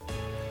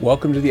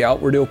Welcome to the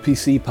Outward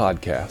OPC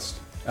podcast.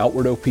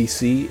 Outward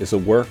OPC is a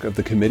work of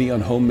the Committee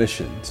on Home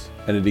Missions,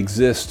 and it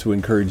exists to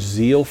encourage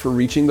zeal for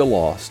reaching the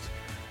lost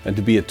and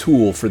to be a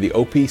tool for the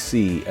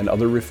OPC and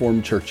other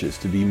Reformed churches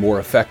to be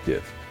more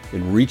effective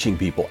in reaching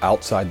people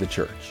outside the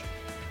church.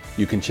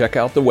 You can check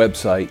out the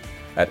website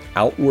at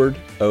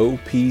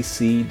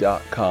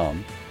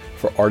outwardopc.com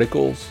for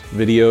articles,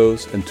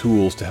 videos, and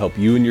tools to help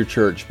you and your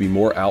church be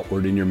more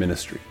outward in your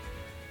ministry.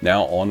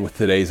 Now on with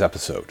today's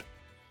episode.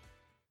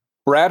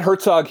 Brad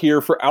Herzog here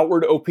for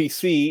Outward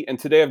OPC, and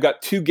today I've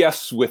got two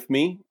guests with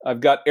me. I've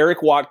got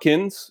Eric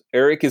Watkins.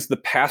 Eric is the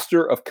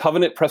pastor of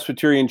Covenant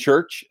Presbyterian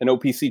Church, an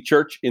OPC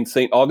church in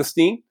St.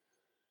 Augustine.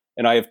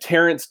 And I have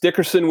Terrence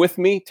Dickerson with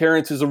me.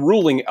 Terrence is a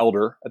ruling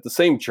elder at the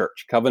same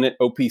church, Covenant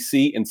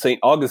OPC in St.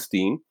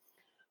 Augustine.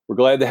 We're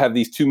glad to have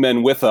these two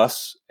men with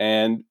us,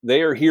 and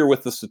they are here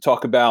with us to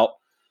talk about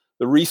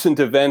the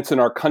recent events in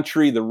our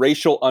country, the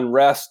racial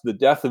unrest, the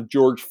death of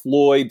George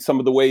Floyd, some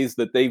of the ways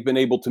that they've been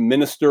able to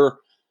minister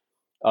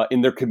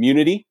in their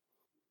community.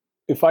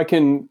 If I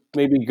can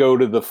maybe go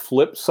to the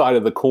flip side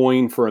of the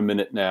coin for a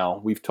minute now,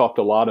 we've talked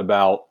a lot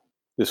about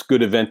this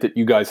good event that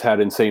you guys had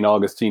in St.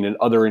 Augustine and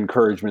other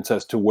encouragements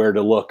as to where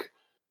to look.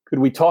 Could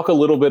we talk a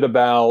little bit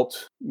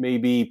about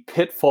maybe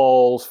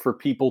pitfalls for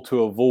people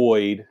to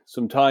avoid?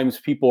 Sometimes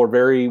people are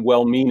very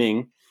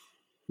well-meaning,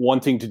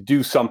 wanting to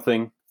do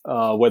something,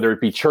 whether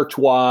it be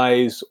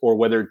church-wise or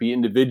whether it be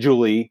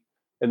individually,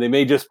 and they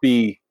may just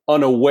be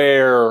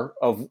unaware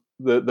of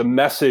the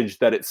message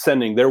that it's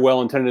sending. They're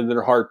well-intended in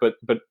their heart, but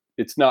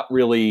it's not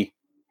really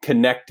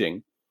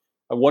connecting.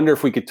 I wonder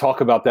if we could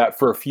talk about that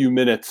for a few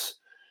minutes,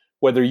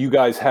 whether you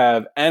guys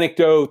have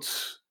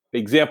anecdotes,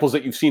 examples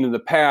that you've seen in the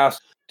past.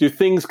 Do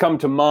things come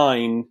to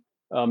mind?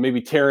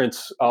 Maybe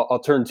Terrence, I'll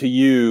turn to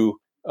you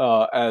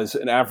as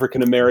an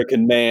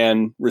African-American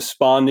man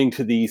responding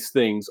to these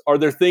things. Are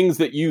there things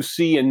that you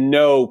see and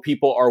know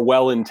people are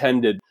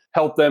well-intended?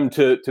 Help them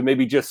to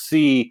maybe just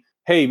see,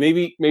 hey,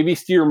 maybe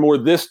steer more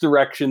this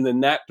direction than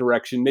that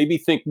direction. Maybe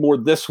think more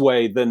this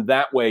way than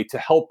that way to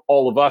help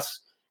all of us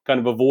kind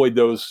of avoid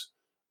those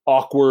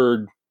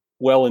awkward,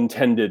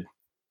 well-intended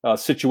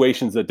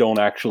situations that don't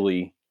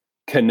actually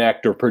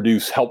connect or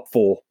produce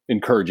helpful,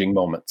 encouraging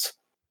moments.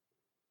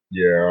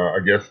 Yeah, I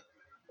guess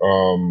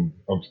I'm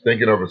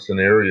thinking of a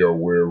scenario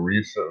where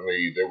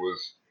recently there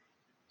was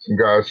some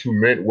guys who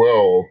meant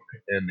well,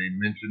 and they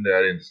mentioned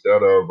that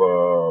instead of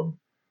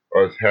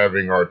us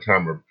having our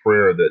time of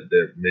prayer,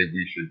 that maybe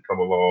we should come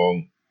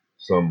along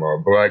some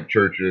black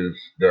churches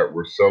that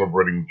were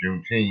celebrating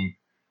Juneteenth,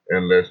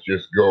 and let's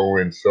just go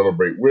and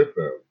celebrate with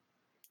them.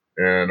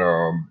 And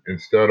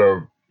instead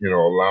of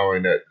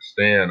allowing that to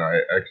stand,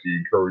 I actually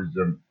encourage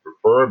them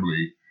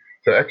preferably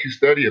to actually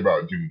study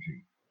about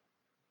Juneteenth.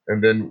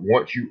 And then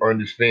once you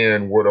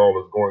understand what all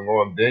is going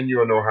on, then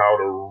you'll know how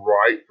to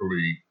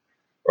rightfully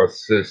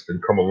assist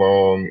and come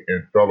along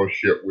and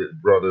fellowship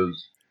with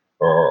brothers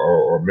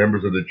or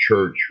members of the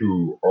church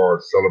who are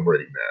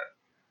celebrating that.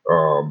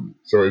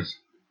 So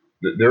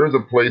there is a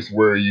place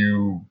where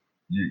you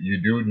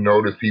do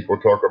notice people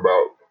talk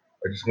about,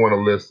 I just want to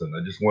listen.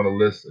 I just want to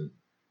listen.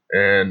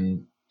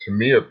 And to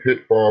me, a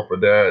pitfall for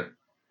that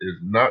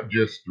is not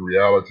just the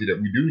reality that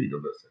we do need to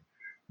listen,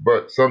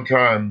 but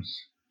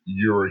sometimes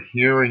you're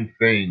hearing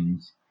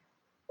things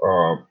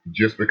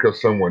just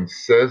because someone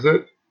says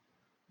it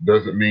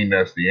doesn't mean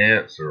that's the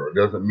answer. It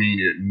doesn't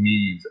mean it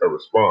needs a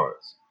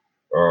response.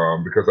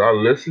 Because I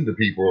listen to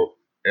people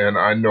and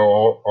I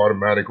know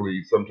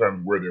automatically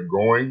sometimes where they're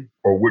going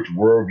or which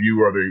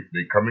worldview are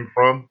they coming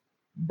from.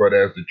 But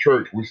as the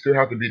church, we still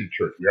have to be the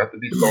church. We have to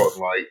be salt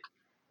and light,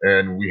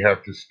 and we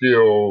have to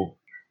still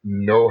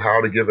know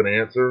how to give an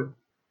answer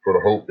for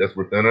the hope that's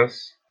within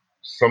us.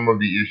 Some of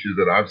the issues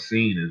that I've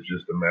seen is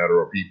just a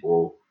matter of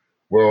people,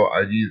 well,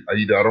 I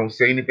either I don't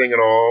say anything at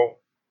all,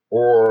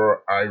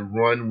 or I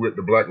run with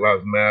the Black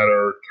Lives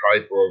Matter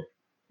type of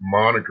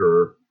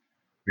moniker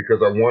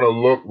because I want to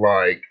look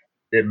like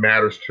it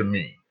matters to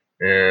me.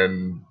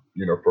 And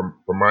from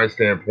my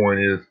standpoint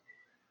is,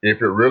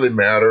 if it really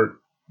mattered,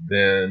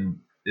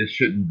 then it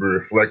shouldn't be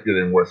reflected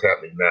in what's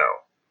happening now.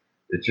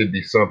 It should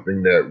be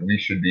something that we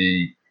should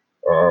be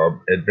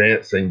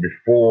advancing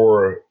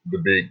before the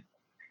big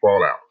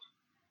fallout.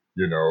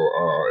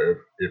 If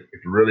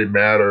it really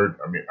mattered,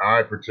 I mean,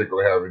 I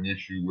particularly have an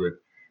issue with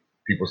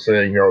people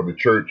saying, the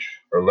church,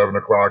 11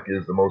 o'clock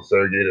is the most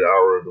segregated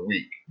hour of the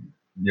week.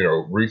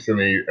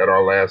 Recently at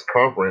our last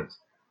conference,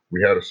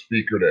 we had a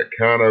speaker that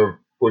kind of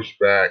pushed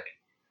back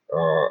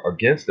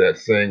against that,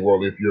 saying,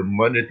 well, if your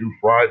Monday through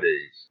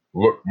Fridays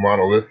look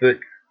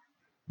monolithic,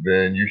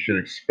 then you should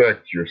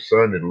expect your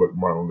Sunday to look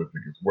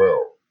monolithic as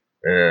well.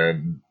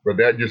 But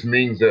that just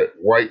means that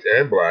whites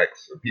and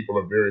blacks, people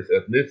of various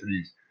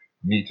ethnicities,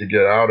 need to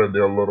get out of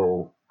their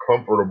little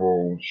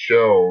comfortable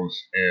shells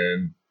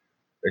and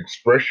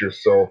express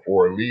yourself,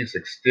 or at least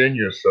extend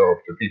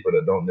yourself to people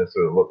that don't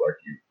necessarily look like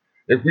you.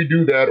 If we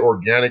do that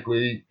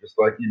organically, just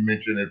like you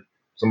mentioned, if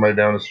somebody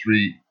down the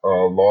street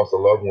lost a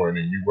loved one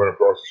and you went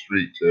across the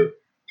street to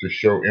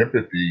show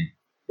empathy,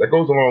 that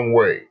goes a long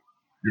way.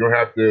 You don't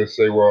have to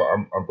say, well,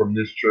 I'm from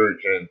this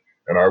church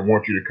and I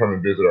want you to come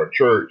and visit our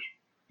church.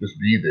 Just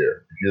be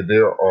there. If you're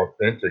there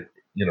authentic,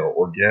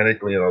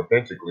 organically and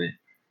authentically,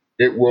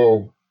 it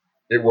will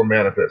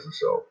manifest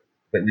itself.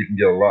 I think we can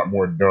get a lot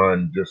more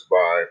done just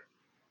by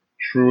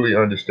truly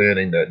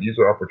understanding that these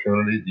are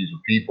opportunities, these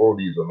are people,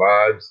 these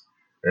are lives,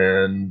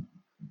 and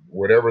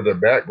whatever the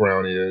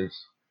background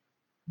is,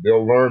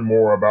 they'll learn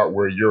more about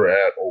where you're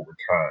at over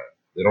time.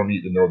 They don't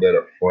need to know that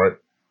up front.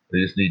 They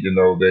just need to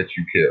know that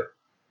you care.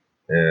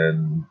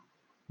 And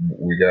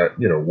we got,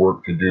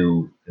 work to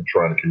do in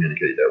trying to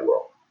communicate that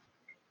well.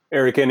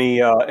 Eric,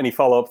 any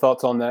follow-up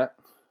thoughts on that?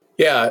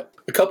 Yeah,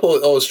 a couple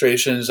of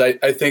illustrations. I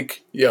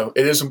think, it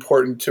is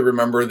important to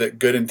remember that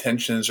good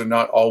intentions are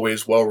not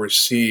always well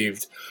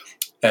received.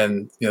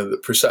 And,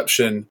 the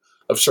perception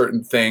of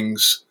certain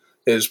things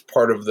is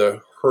part of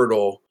the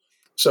hurdle.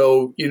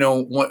 So,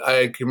 what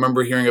I can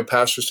remember hearing a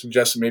pastor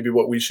suggest that maybe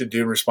what we should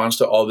do in response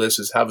to all this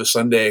is have a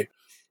Sunday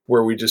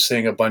where we just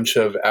sing a bunch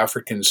of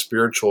African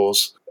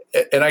spirituals.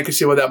 And I could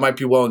see why that might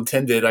be well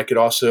intended. I could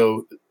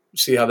also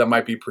see how that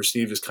might be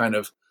perceived as kind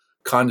of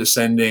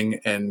condescending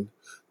and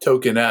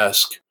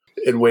token-esque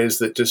in ways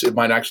that just it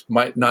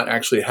might not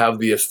actually have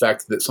the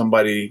effect that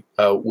somebody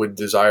would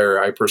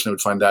desire. I personally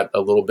would find that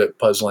a little bit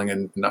puzzling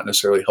and not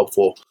necessarily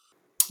helpful.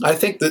 I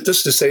think that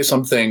just to say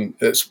something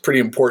that's pretty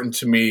important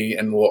to me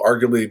and will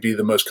arguably be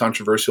the most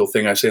controversial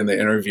thing I say in the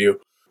interview,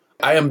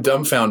 I am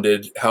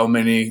dumbfounded how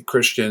many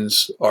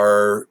Christians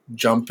are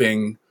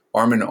jumping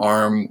arm in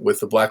arm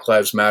with the Black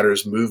Lives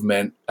Matters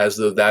movement as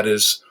though that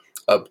is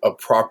a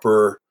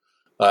proper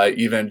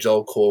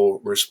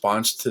evangelical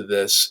response to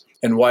this.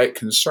 And why it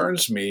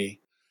concerns me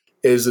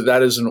is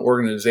that is an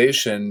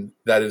organization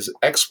that is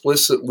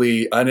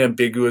explicitly,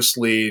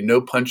 unambiguously,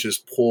 no punches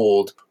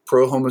pulled,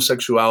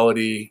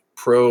 pro-homosexuality,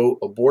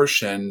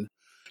 pro-abortion,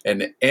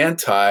 and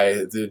anti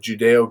the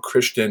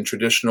Judeo-Christian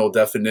traditional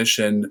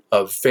definition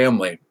of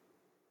family.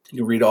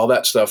 You read all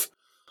that stuff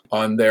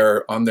on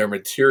their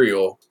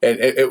material, and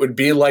it would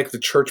be like the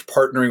church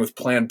partnering with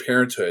Planned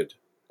Parenthood.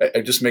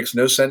 It just makes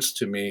no sense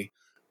to me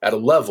at a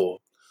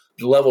level.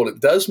 The level that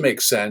does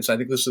make sense, I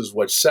think this is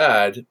what's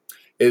sad,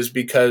 is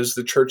because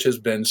the church has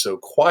been so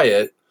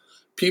quiet.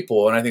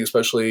 People, and I think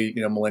especially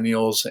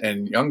millennials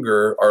and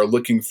younger, are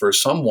looking for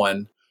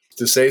someone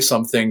to say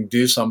something,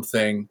 do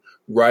something,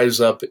 rise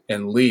up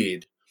and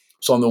lead.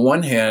 So on the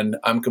one hand,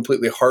 I'm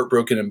completely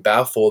heartbroken and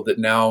baffled that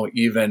now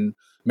even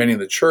many in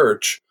the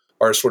church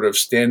are sort of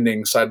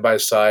standing side by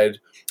side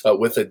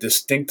with a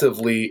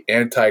distinctively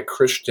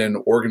anti-Christian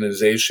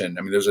organization.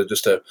 I mean, there's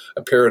just a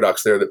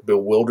paradox there that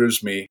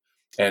bewilders me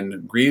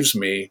and grieves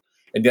me.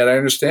 And yet I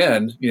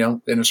understand,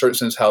 in a certain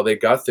sense, how they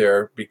got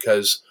there,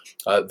 because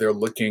they're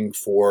looking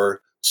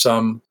for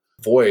some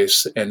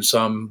voice and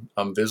some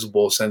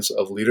visible sense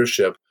of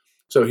leadership.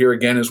 So here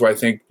again is where I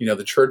think,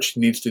 the church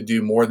needs to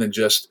do more than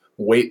just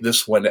wait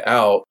this one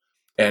out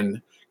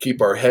and keep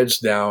our heads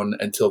down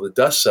until the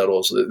dust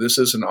settles. This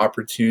is an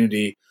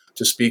opportunity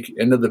to speak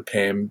into the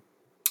pain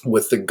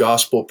with the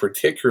gospel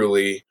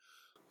particularly,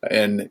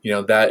 and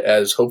that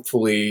as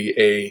hopefully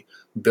a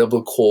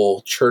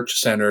biblical,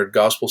 church-centered,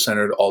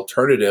 gospel-centered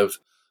alternative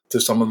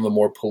to some of the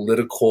more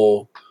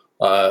political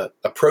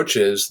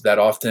approaches that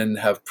often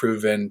have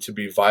proven to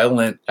be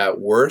violent at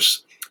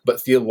worst,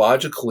 but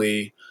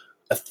theologically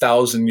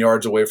 1,000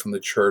 yards away from the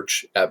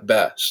church at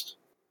best.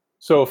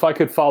 So if I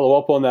could follow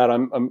up on that,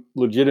 I'm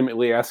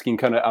legitimately asking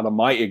kind of out of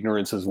my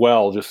ignorance as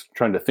well, just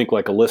trying to think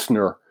like a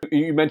listener.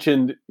 You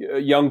mentioned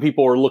young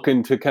people are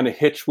looking to kind of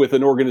hitch with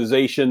an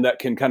organization that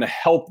can kind of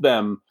help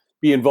them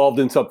be involved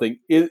in something.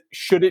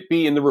 Should it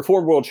be in the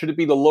Reformed world? Should it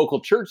be the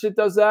local church that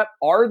does that?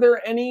 Are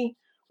there any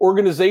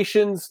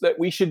organizations that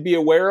we should be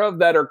aware of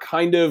that are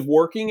kind of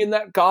working in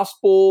that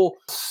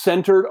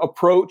gospel-centered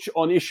approach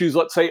on issues,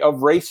 let's say,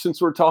 of race,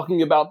 since we're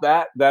talking about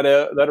that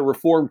a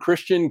Reformed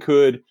Christian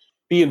could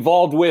be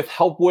involved with,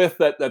 help with,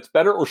 that's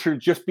better? Or should it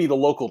just be the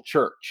local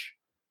church?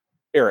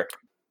 Eric.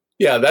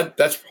 Yeah,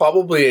 that's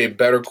probably a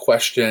better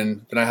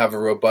question than I have a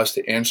robust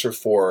answer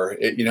for.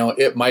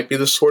 It might be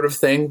the sort of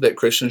thing that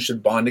Christians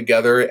should bond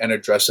together and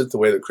address it the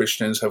way that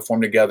Christians have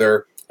formed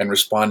together and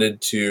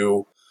responded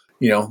to,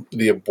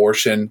 the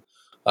abortion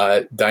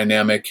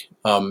dynamic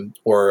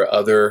or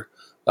other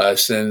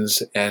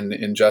sins and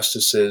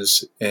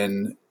injustices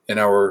in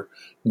our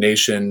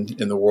nation,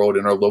 in the world,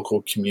 in our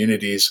local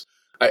communities.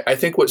 I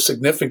think what's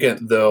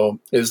significant, though,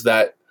 is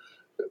that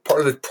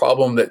part of the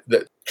problem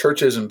that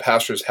churches and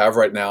pastors have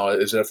right now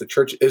is that if the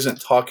church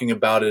isn't talking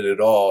about it at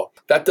all,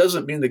 that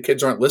doesn't mean the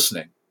kids aren't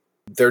listening.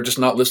 They're just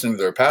not listening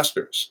to their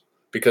pastors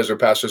because their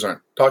pastors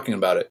aren't talking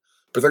about it.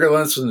 But they're going to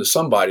listen to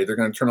somebody. They're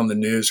going to turn on the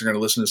news. They're going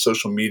to listen to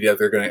social media.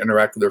 They're going to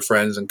interact with their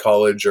friends in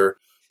college or,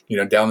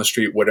 down the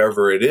street,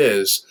 whatever it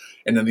is.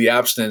 And in the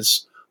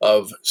absence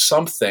of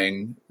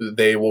something,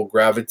 they will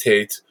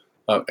gravitate.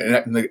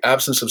 In the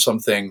absence of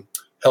something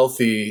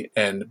healthy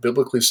and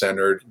biblically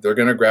centered, they're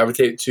going to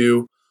gravitate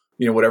to,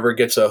 whatever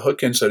gets a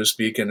hook in, so to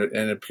speak, and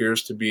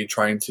appears to be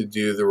trying to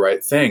do the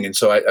right thing. And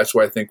so that's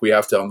why I think we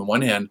have to, on the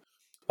one hand,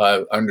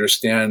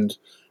 understand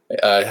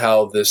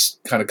how this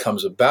kind of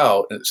comes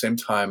about. And at the same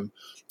time,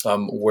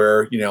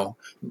 where,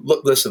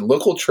 listen,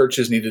 local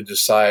churches need to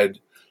decide,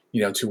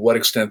 to what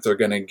extent they're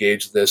going to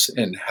engage this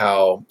and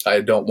how.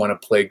 I don't want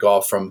to play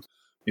golf from,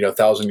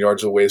 1,000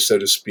 yards away, so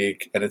to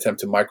speak, and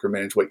attempt to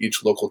micromanage what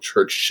each local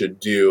church should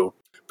do.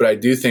 But I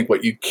do think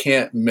what you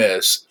can't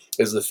miss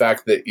is the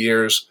fact that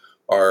ears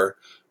are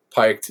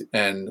piked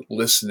and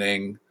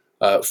listening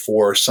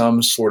for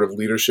some sort of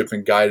leadership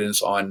and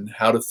guidance on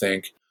how to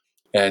think.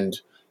 And,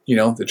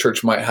 the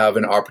church might have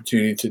an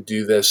opportunity to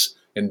do this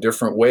in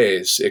different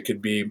ways. It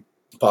could be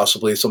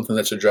possibly something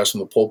that's addressed in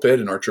the pulpit.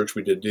 In our church,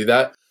 we did do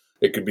that.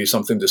 It could be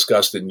something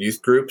discussed in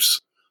youth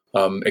groups.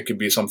 It could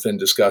be something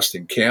discussed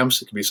in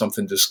camps. It could be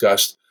something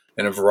discussed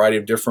in a variety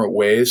of different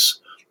ways.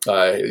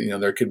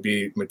 There could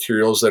be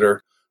materials that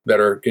are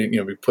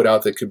be put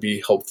out that could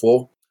be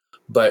helpful.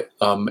 But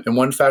in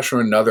one fashion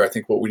or another, I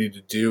think what we need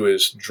to do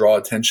is draw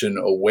attention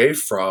away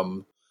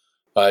from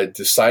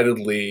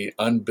decidedly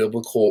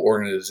unbiblical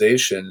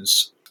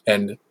organizations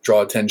and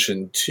draw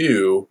attention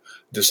to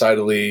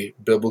decidedly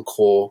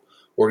biblical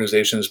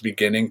organizations,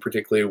 beginning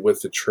particularly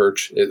with the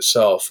church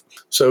itself.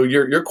 So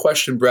your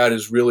question, Brad,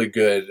 is really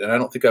good, and I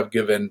don't think I've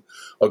given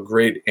a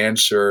great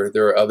answer.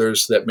 There are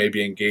others that may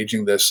be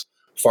engaging this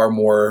far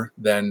more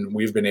than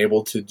we've been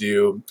able to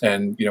do,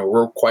 and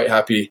we're quite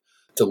happy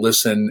to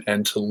listen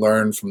and to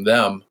learn from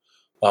them.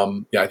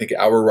 I think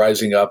our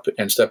rising up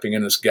and stepping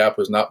in this gap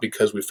was not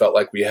because we felt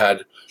like we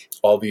had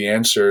all the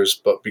answers,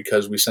 but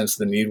because we sensed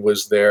the need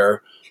was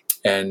there.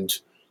 And,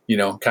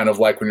 kind of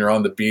like when you're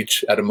on the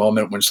beach at a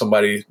moment when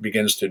somebody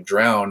begins to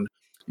drown,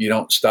 you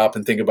don't stop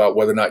and think about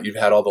whether or not you've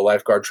had all the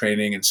lifeguard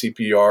training and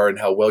CPR and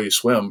how well you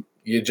swim.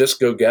 You just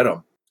go get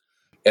them.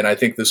 And I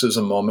think this is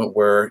a moment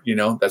where,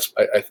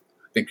 I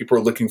think people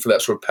are looking for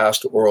that sort of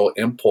pastoral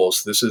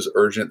impulse. This is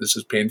urgent. This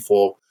is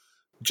painful.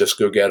 Just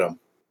go get them.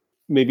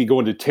 Maybe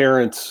going to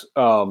Terrence,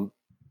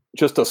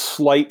 just a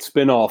slight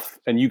spinoff,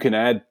 and you can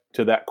add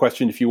to that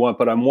question if you want.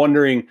 But I'm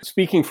wondering,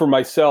 speaking for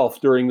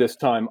myself during this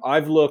time,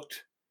 I've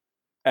looked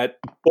at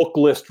book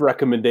list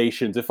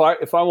recommendations. If I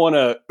want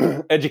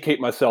to educate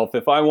myself,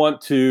 if I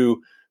want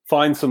to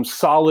find some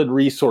solid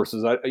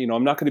resources,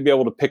 I'm not going to be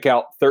able to pick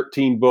out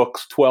 13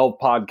 books, 12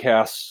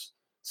 podcasts,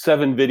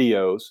 7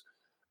 videos.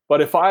 But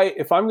if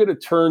I'm going to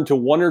turn to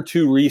one or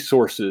two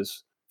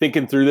resources,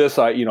 thinking through this,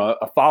 I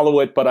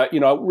follow it, but I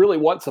really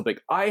want something.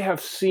 I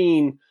have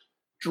seen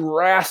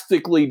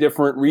drastically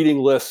different reading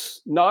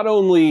lists, not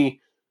only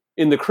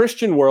in the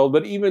Christian world,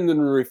 but even in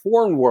the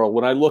Reformed world.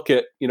 When I look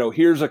at,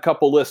 here's a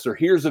couple lists or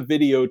here's a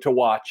video to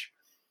watch,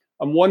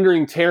 I'm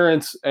wondering,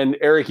 Terrence and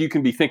Eric, you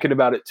can be thinking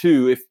about it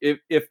too.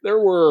 If there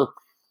were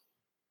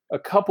a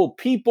couple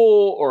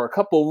people or a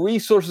couple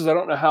resources, I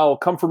don't know how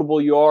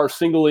comfortable you are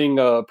singling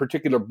a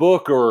particular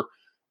book or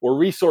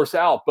resource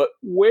out, but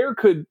where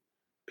could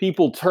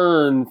people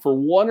turn for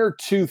one or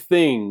two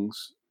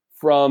things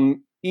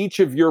from each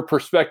of your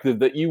perspective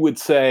that you would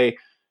say,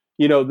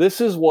 this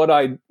is what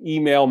I'd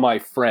email my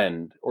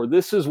friend, or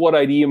this is what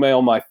I'd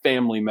email my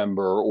family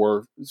member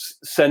or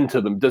send to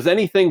them? Does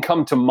anything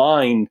come to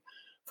mind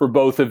for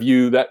both of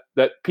you that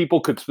people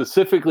could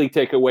specifically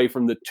take away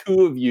from the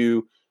two of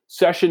you,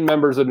 session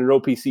members at an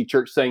OPC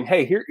church, saying,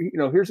 hey,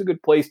 here's a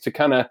good place to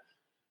kind of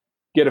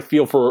get a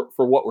feel for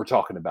what we're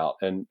talking about,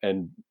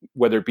 and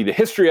whether it be the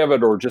history of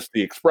it or just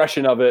the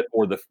expression of it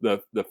or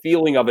the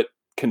feeling of it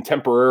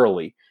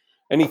contemporarily.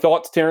 Any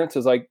thoughts, Terrence,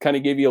 as I kind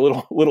of gave you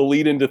a little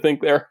lead in to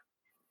think there?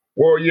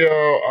 Well,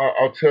 yeah,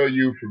 I'll tell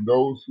you, from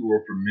those who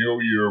are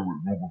familiar with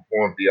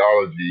Reformed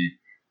theology,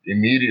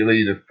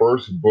 immediately the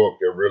first book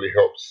that really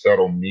helped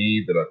settle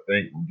me, that I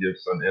think will give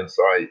some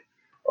insight,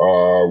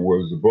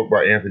 was a book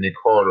by Anthony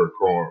Carter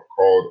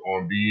called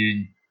On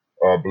Being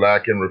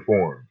Black and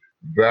Reformed.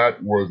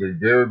 That was a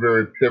very,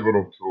 very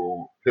pivotal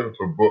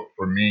book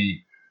for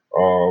me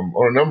on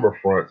a number of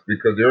fronts,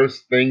 because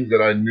there's things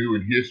that I knew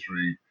in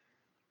history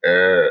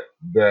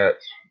that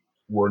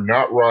were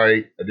not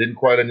right. I didn't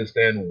quite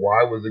understand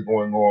why was it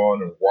going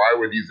on and why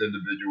were these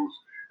individuals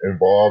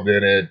involved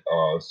in it.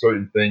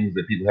 Certain things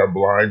that people have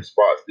blind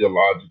spots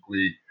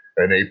theologically,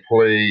 and they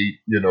play,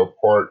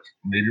 parts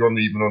maybe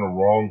even on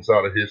the wrong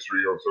side of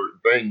history on certain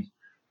things,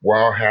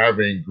 while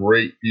having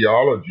great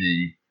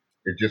theology.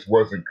 It just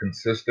wasn't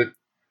consistent.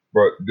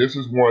 But this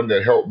is one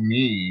that helped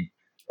me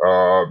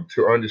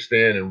to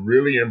understand and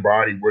really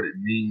embody what it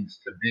means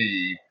to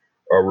be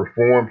a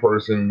Reformed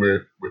person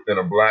within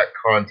a Black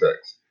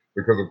context.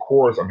 Because, of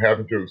course, I'm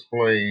having to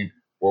explain,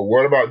 well,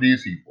 what about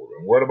these people?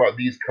 And what about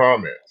these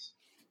comments?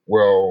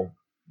 Well,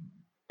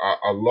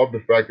 I love the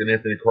fact that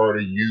Anthony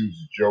Carter used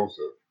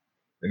Joseph.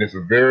 And it's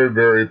a very,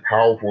 very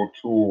powerful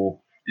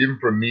tool, even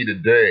for me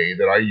today,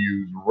 that I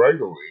use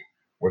regularly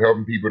with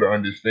helping people to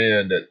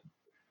understand that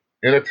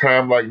in a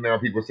time like now,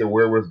 people say,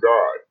 where was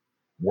God?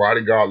 Why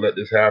did God let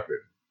this happen?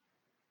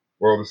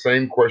 Well, the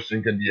same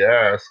question can be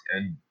asked,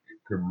 and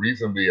could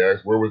reasonably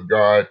ask, where was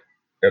God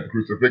at the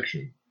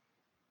crucifixion?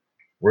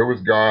 Where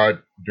was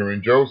God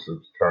during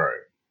Joseph's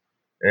time?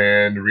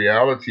 And the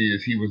reality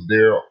is, he was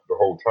there the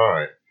whole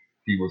time.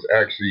 He was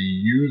actually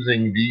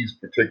using these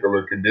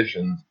particular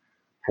conditions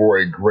for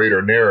a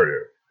greater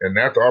narrative. And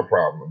that's our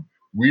problem.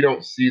 We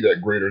don't see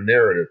that greater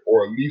narrative,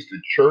 or at least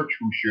the church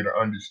who should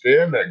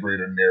understand that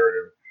greater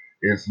narrative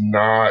is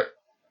not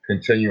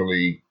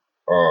continually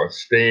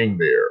staying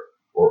there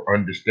or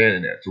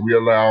understanding that. So we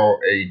allow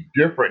a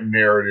different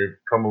narrative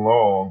come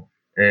along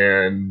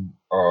and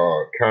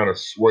kind of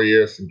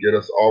sway us and get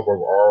us off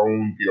of our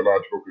own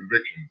theological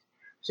convictions.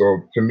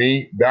 So to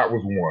me, that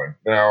was one.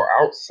 Now,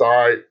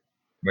 outside,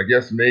 and I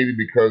guess maybe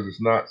because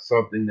it's not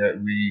something that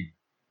we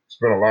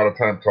spend a lot of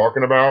time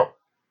talking about,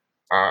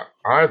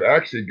 I've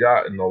actually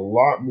gotten a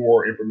lot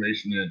more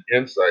information and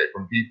insight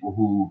from people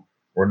who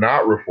were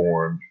not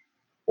reformed,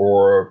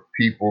 or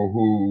people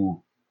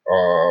who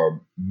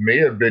may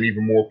have been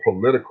even more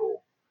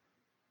political,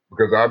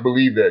 because I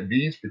believe that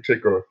these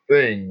particular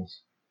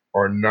things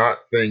are not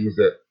things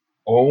that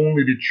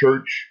only the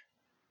church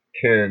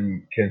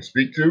can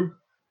speak to.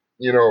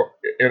 You know,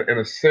 in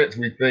a sense,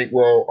 we think,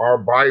 well, our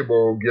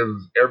Bible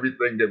gives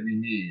everything that we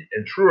need,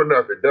 and true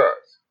enough, it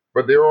does.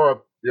 But there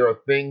are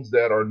things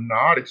that are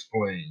not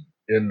explained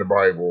in the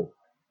Bible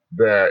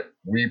that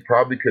we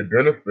probably could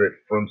benefit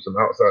from some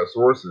outside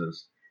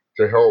sources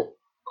to help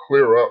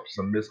clear up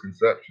some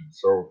misconceptions.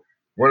 So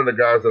one of the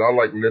guys that I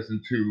like to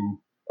listen to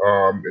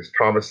is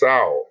Thomas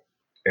Sowell,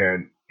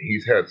 and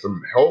he's had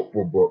some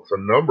helpful books, a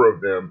number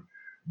of them,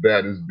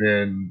 that has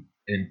been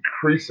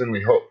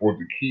increasingly helpful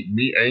to keep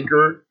me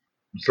anchored.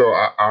 So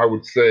I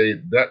would say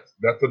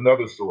that's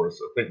another source.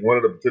 I think one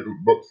of the particular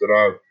books that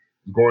I was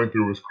going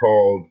through is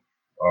called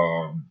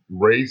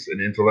Race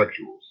and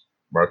Intellectuals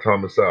by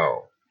Thomas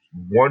Sowell.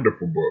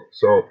 Wonderful book.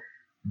 So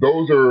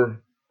those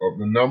are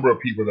the number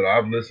of people that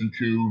I've listened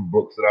to,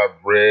 books that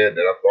I've read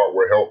that I thought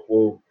were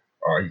helpful.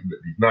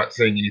 He's not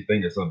saying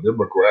anything that's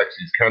unbiblical. Actually,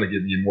 he's kind of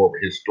giving you more of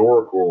a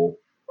historical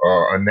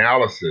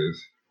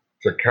analysis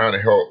to kind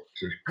of help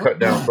to cut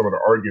down some of the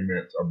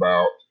arguments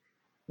about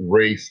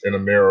race in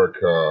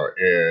America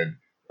and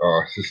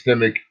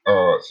systemic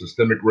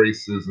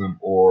racism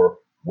or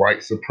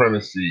white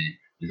supremacy.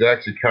 He's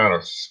actually kind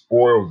of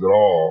spoils it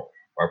all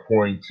by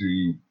pointing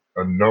to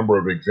a number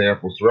of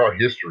examples throughout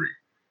history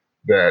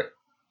that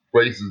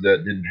places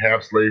that didn't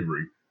have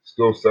slavery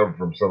still suffer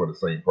from some of the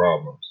same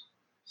problems.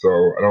 So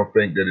I don't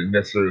think that it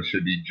necessarily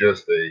should be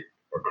just a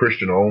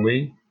Christian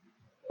only,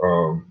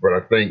 but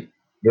I think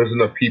there's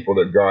enough people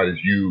that God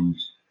has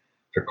used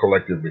to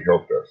collectively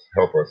help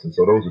us. And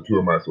so those are two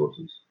of my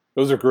sources.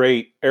 Those are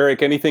great.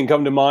 Eric, anything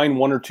come to mind,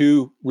 one or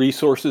two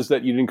resources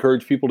that you'd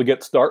encourage people to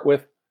get started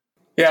with?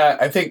 Yeah,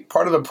 I think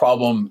part of the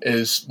problem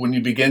is when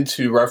you begin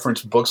to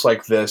reference books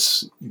like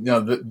this,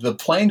 the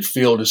playing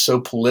field is so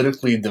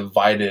politically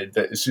divided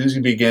that as soon as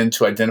you begin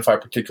to identify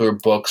particular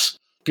books,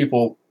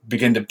 people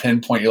begin to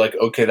pinpoint you like,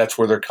 okay, that's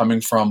where they're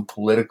coming from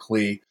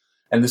politically.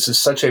 And this is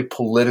such a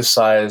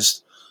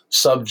politicized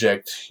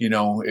subject.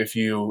 If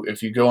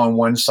you go on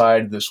one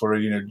side, the sort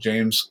of,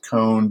 James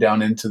Cone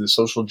down into the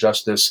social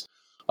justice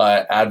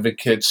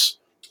advocates,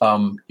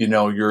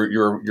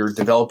 you're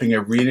developing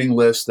a reading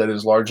list that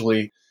is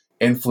largely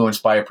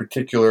influenced by a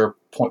particular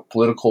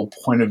political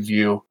point of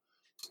view.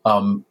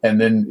 And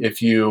then if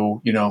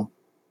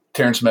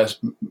Terrence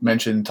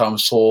mentioned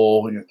Thomas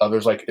Sowell,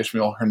 others like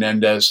Ishmael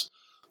Hernandez,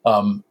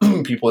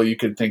 people you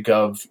could think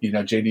of,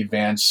 J.D.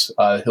 Vance,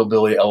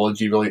 Hillbilly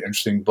Elegy, really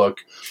interesting book.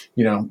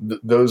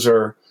 Those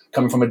are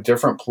coming from a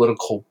different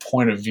political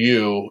point of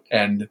view.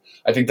 And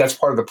I think that's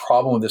part of the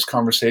problem with this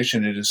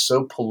conversation. It is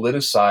so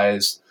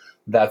politicized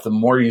that the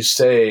more you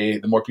say,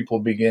 the more people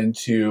begin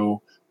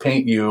to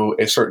paint you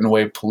a certain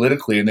way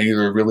politically, and they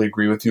either really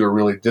agree with you or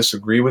really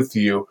disagree with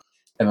you,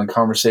 and the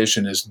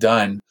conversation is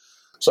done.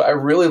 So I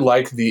really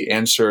like the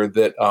answer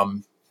that,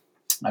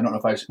 I don't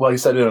know if he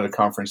said it at a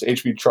conference.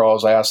 H.B.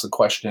 Charles, I asked the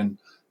question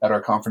at our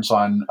conference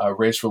on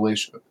race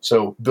relations.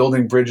 So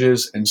building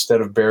bridges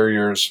instead of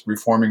barriers,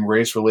 reforming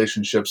race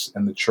relationships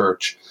in the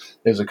church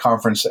is a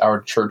conference our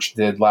church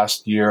did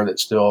last year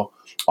that's still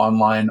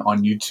online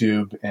on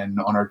YouTube and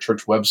on our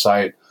church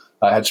website.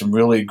 I had some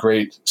really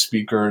great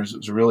speakers. It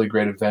was a really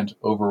great event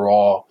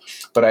overall.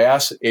 But I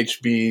asked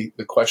HB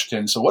the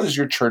question, so what is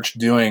your church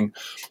doing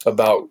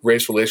about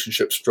race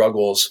relationship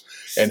struggles?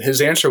 And his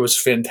answer was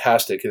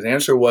fantastic. His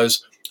answer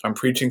was, I'm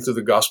preaching through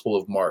the Gospel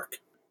of Mark.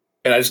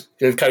 And I just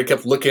kind of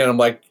kept looking at him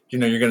like,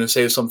 you're going to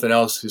say something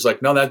else. He's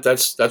like, no,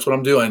 that's what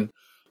I'm doing.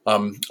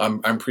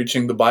 I'm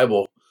preaching the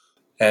Bible.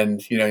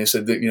 And, he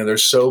said that,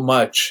 there's so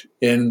much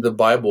in the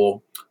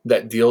Bible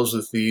that deals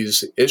with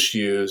these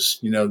issues,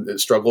 the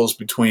struggles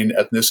between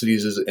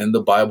ethnicities is in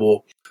the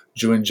Bible,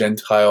 Jew and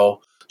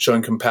Gentile,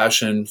 showing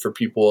compassion for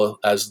people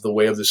as the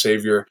way of the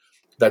Savior.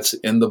 That's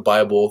in the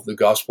Bible. The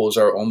gospel is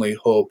our only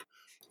hope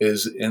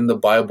is in the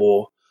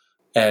Bible.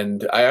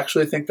 And I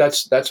actually think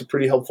that's a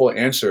pretty helpful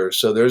answer.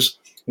 So there's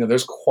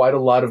quite a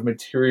lot of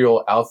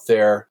material out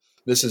there.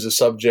 This is a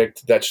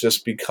subject that's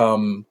just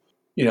become,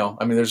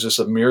 there's just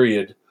a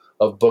myriad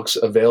of books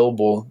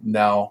available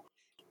now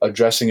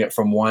addressing it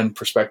from one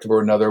perspective or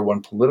another,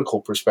 one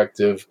political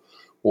perspective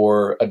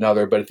or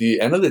another. But at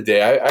the end of the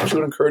day, I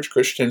actually would encourage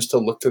Christians to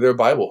look to their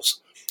Bibles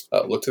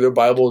look to their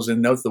Bibles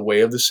and note the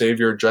way of the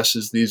Savior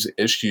addresses these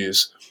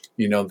issues.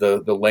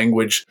 The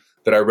language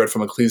that I read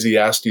from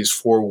Ecclesiastes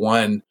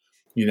 4:1,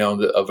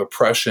 of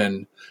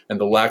oppression and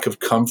the lack of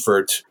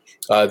comfort.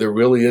 There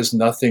really is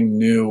nothing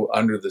new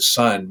under the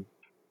sun.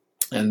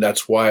 And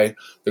that's why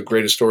the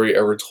greatest story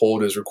ever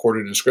told is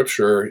recorded in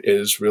Scripture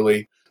is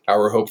really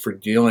our hope for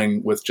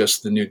dealing with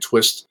just the new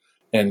twists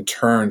and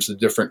turns, the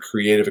different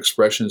creative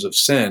expressions of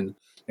sin,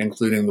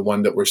 including the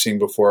one that we're seeing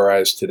before our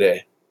eyes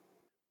today.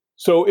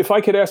 So if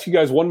I could ask you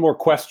guys one more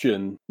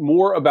question,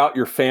 more about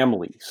your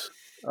families.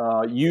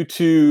 You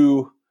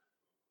two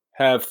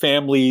have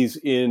families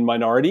in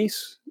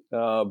minorities,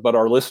 but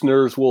our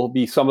listeners will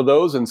be some of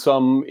those and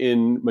some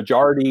in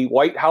majority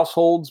white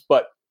households.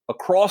 But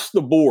across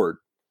the board,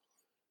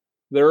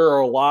 there are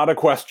a lot of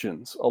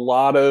questions, a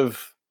lot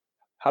of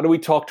how do we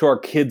talk to our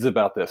kids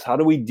about this? How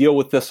do we deal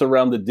with this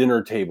around the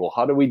dinner table?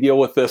 How do we deal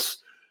with this,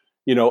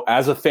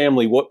 as a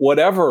family,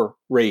 whatever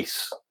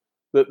race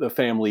that the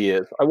family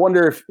is? I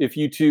wonder if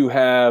you two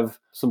have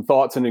some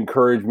thoughts and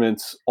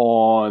encouragements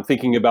on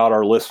thinking about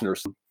our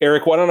listeners.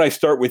 Eric, why don't I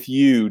start with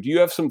you? Do you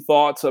have some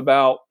thoughts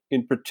about,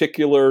 in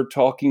particular,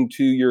 talking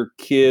to your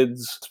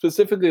kids,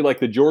 specifically like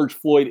the George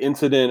Floyd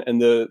incident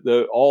and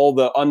the all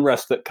the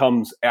unrest that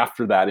comes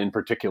after that in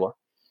particular?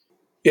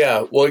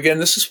 Yeah, well, again,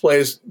 this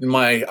displays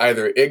my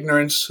either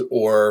ignorance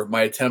or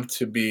my attempt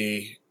to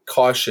be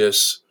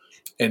cautious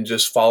and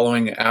just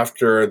following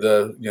after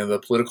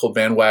the political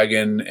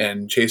bandwagon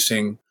and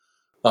chasing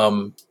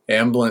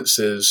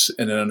ambulances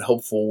in an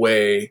unhelpful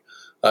way.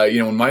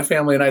 When my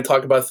family and I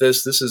talk about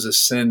this is a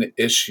sin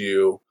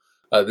issue.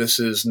 This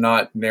is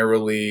not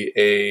narrowly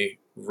a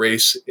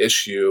race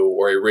issue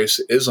or a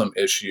racism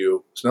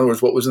issue. So in other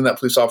words, what was in that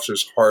police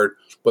officer's heart,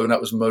 whether or not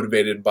it was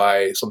motivated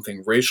by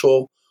something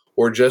racial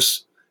or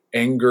just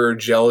anger,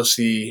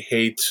 jealousy,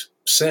 hate,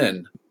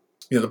 sin.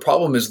 The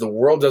problem is the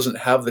world doesn't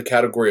have the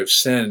category of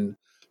sin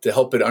to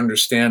help it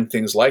understand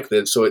things like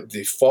that. So it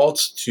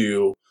defaults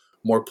to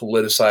more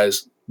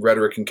politicized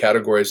rhetoric and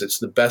categories. It's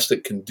the best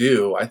it can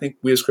do. I think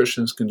we as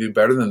Christians can do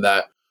better than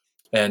that.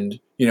 And,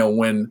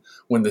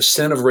 when the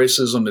sin of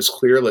racism is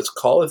clear, let's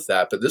call it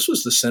that. But this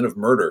was the sin of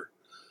murder.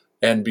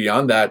 And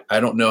beyond that,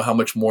 I don't know how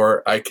much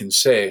more I can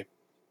say.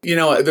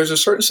 There's a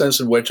certain sense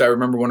in which I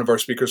remember one of our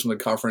speakers from the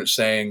conference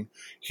saying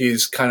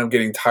he's kind of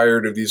getting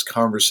tired of these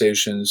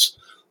conversations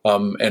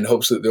and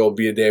hopes that there will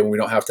be a day when we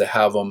don't have to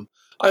have them.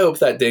 I hope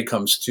that day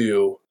comes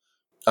too.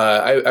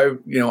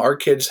 Our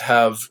kids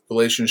have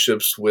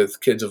relationships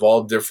with kids of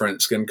all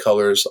different skin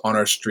colors on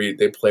our street.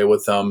 They play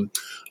with them.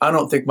 I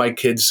don't think my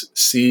kids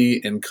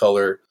see in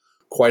color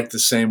quite the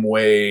same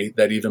way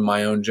that even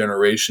my own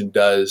generation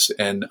does,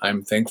 and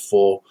I'm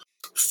thankful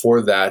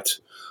for that.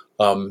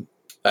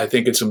 I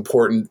think it's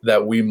important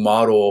that we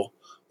model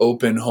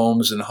open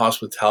homes and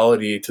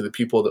hospitality to the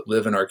people that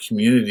live in our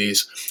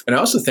communities. And I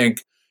also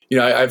think,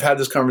 I've had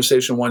this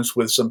conversation once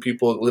with some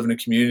people that live in a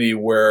community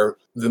where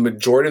the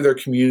majority of their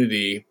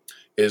community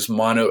is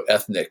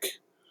mono-ethnic.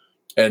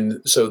 And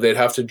so they'd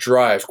have to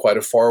drive quite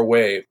a far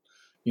way,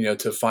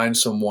 to find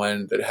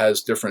someone that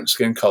has different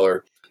skin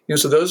color.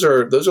 So those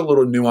are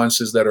little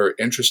nuances that are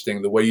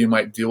interesting. The way you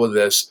might deal with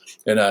this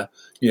in an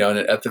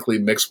ethically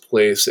mixed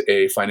place,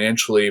 a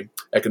financially,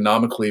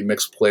 economically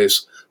mixed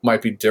place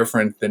might be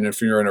different than if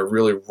you're in a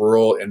really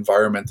rural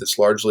environment that's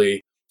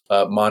largely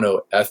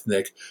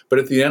mono-ethnic. But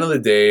at the end of the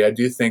day, I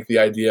do think the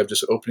idea of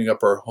just opening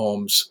up our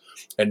homes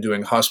and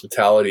doing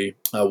hospitality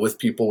with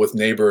people, with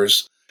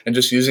neighbors, and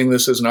just using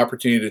this as an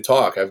opportunity to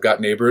talk. I've got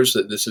neighbors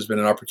that this has been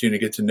an opportunity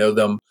to get to know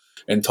them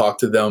and talk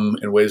to them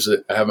in ways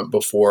that I haven't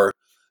before.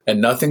 And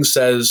nothing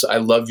says, I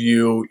love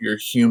you, you're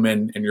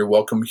human, and you're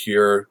welcome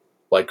here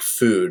like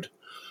food.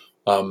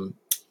 And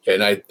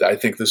I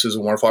think this is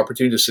a wonderful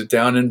opportunity to sit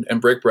down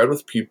and break bread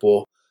with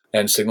people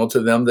and signal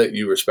to them that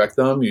you respect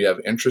them, you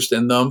have interest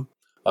in them,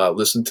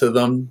 listen to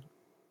them,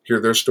 hear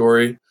their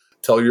story,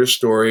 tell your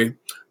story,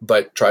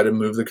 but try to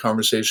move the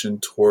conversation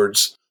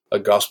towards a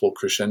gospel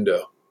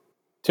crescendo.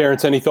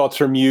 Terrence, any thoughts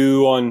from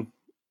you on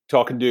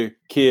talking to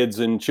kids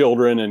and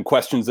children and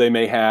questions they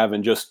may have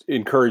and just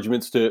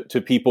encouragements to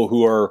people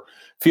who are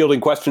fielding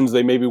questions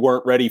they maybe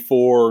weren't ready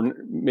for,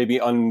 maybe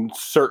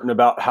uncertain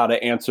about how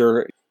to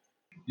answer?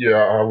 Yeah,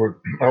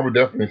 I would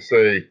definitely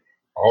say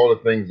all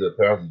the things that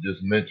Pastor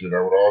just mentioned.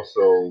 I would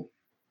also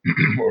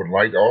would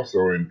like to also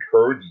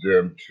encourage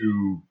them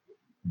to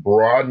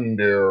broaden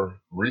their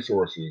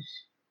resources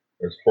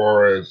as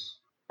far as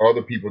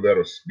other people that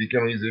are speaking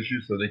on these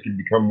issues so they can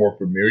become more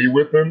familiar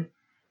with them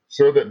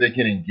so that they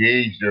can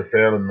engage their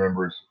family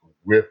members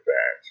with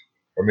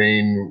that. I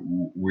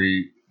mean,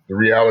 the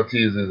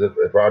reality is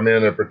if I'm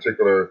in a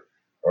particular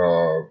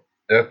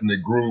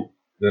ethnic group,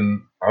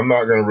 then I'm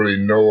not going to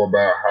really know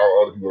about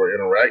how other people are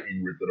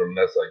interacting with it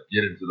unless I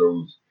get into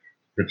those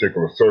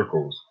particular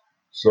circles.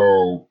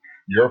 So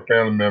your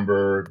family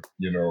member,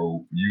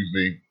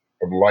 usually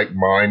of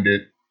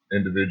like-minded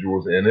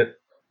individuals in it.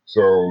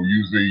 So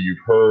usually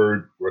you've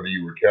heard whether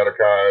you were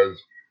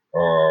catechized,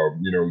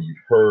 you've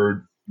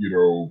heard,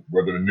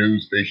 whether the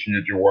news station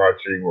that you're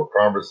watching or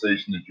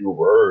conversation that you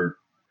overheard.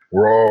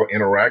 we're all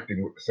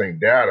interacting with the same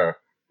data.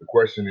 The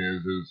question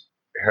is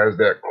has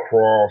that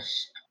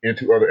crossed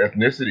into other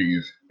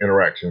ethnicities'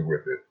 interactions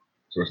with it?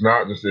 So it's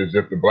not just as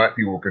if the black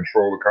people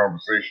control the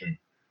conversation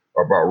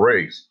about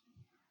race,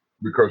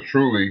 because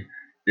truly,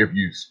 if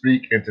you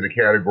speak into the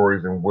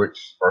categories in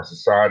which our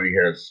society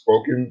has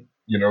spoken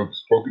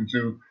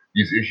to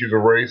these issues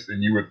of race,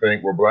 then you would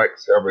think, well,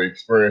 blacks have an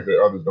experience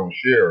that others don't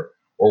share,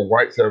 or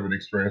whites have an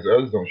experience that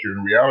others don't share.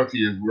 And the reality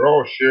is we're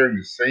all sharing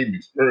the same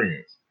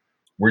experience.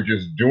 We're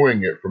just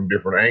doing it from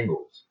different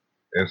angles.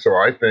 And so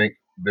I think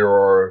there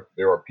are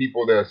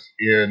people that's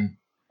in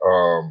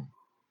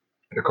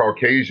the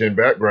Caucasian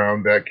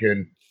background that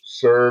can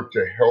serve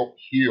to help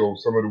heal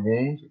some of the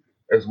wounds,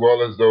 as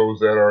well as those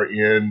that are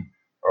in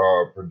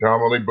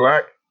predominantly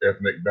black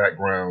ethnic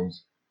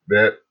backgrounds,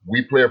 that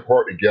we play a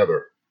part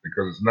together,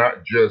 because it's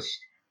not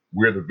just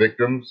we're the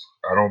victims.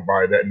 I don't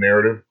buy that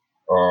narrative.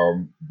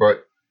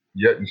 But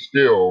yet and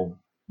still,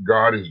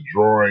 God is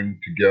drawing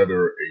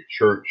together a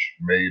church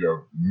made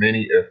of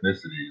many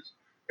ethnicities,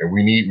 and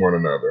we need one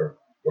another.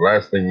 The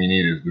last thing we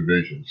need is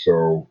division.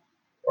 So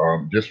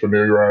just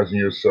familiarizing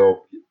yourself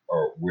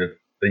with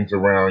things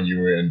around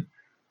you, and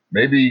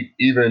maybe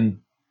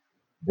even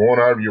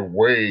going out of your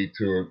way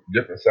to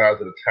different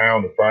sides of the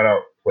town to find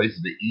out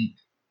places to eat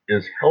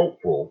is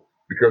helpful,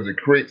 because it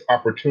creates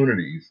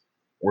opportunities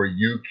where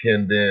you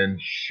can then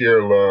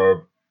share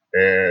love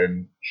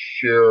and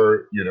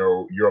share,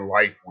 your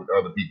life with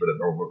other people that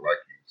don't look like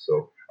you.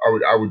 So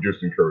I would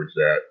just encourage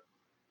that.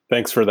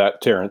 Thanks for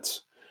that,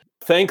 Terrence.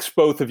 Thanks,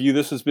 both of you.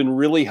 This has been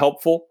really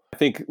helpful. I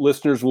think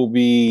listeners will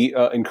be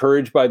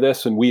encouraged by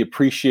this, and we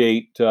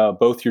appreciate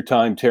both your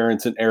time,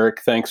 Terrence and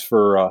Eric. Thanks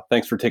for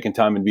taking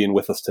time and being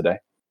with us today.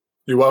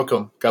 You're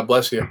welcome. God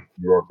bless you.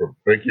 You're welcome.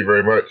 Thank you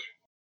very much.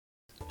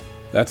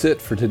 That's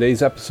it for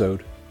today's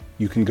episode.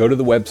 You can go to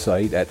the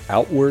website at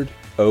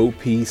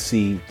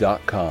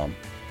outwardopc.com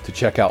to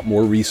check out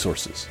more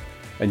resources.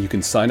 And you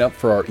can sign up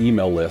for our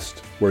email list,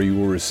 where you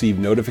will receive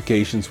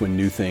notifications when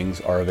new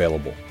things are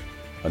available.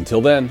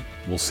 Until then,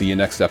 we'll see you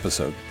next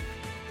episode.